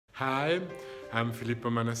Hi, I'm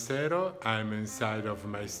Filippo Manassero. I'm inside of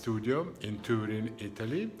my studio in Turin,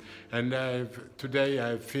 Italy, and today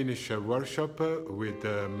I've finished a workshop with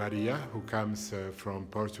Maria, who comes from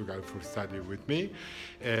Portugal for study with me,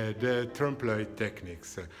 the trompe-l'oeil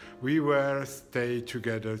techniques. We were stay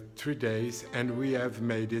together 3 days, and we have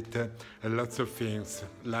made it lots of things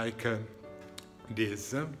like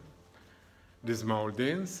these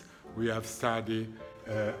moldings. We have studied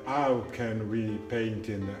how can we paint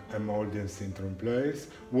in moldings in trompe-l'oeils,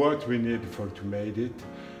 what we need to make it,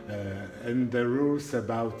 and the rules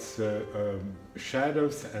about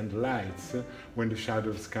shadows and lights, when the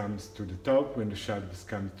shadows comes to the top, when the shadows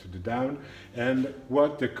come to the down, and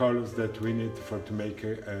what the colors that we need to make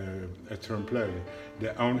a trompe-l'oeil,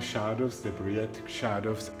 the own shadows, the projected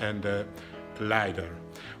shadows, and lighter.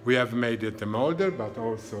 We have made it a molder, but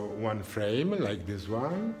also one frame like this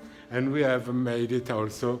one, and we have made it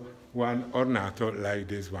also one ornato like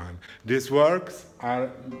this one. These works are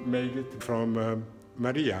made from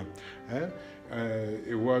Maria.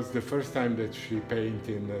 It was the first time that she painted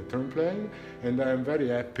in trompe-l'oeil, and I'm very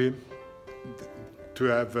happy to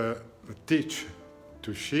have teach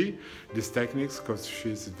to she these techniques, because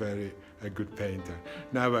she's a good painter.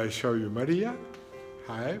 Now I show you Maria.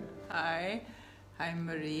 Hi. Hi, I'm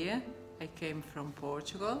Maria. I came from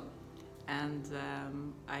Portugal, and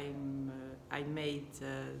I made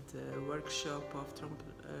the workshop of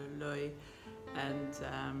trompel'oeil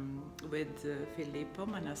and with Filippo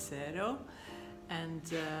Manassero, and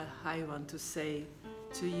I want to say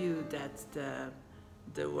to you that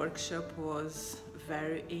the workshop was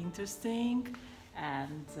very interesting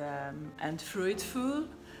and fruitful.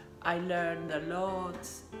 I learned a lot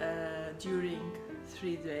during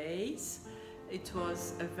 3 days. It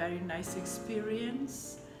was a very nice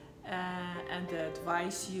experience, and I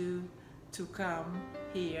advise you to come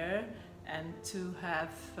here and to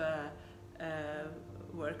have a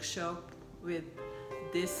workshop with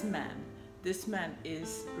this man. This man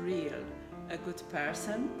is real, a good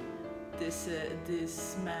person.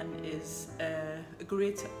 This man is a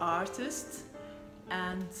great artist,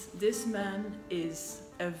 and this man is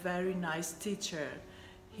a very nice teacher.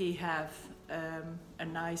 He have a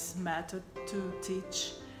nice method to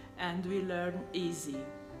teach, and we learn easy.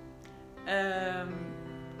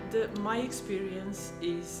 My experience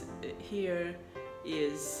is here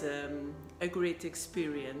is a great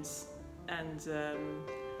experience, and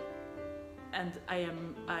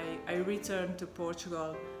I return to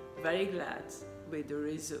Portugal very glad with the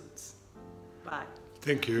results. Bye.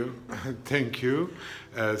 Thank you. Thank you.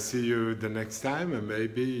 See you the next time, and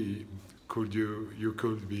maybe you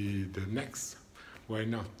could be the next. Why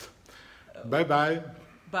not? Bye bye.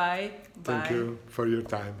 Bye. Thank you for your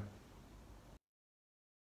time.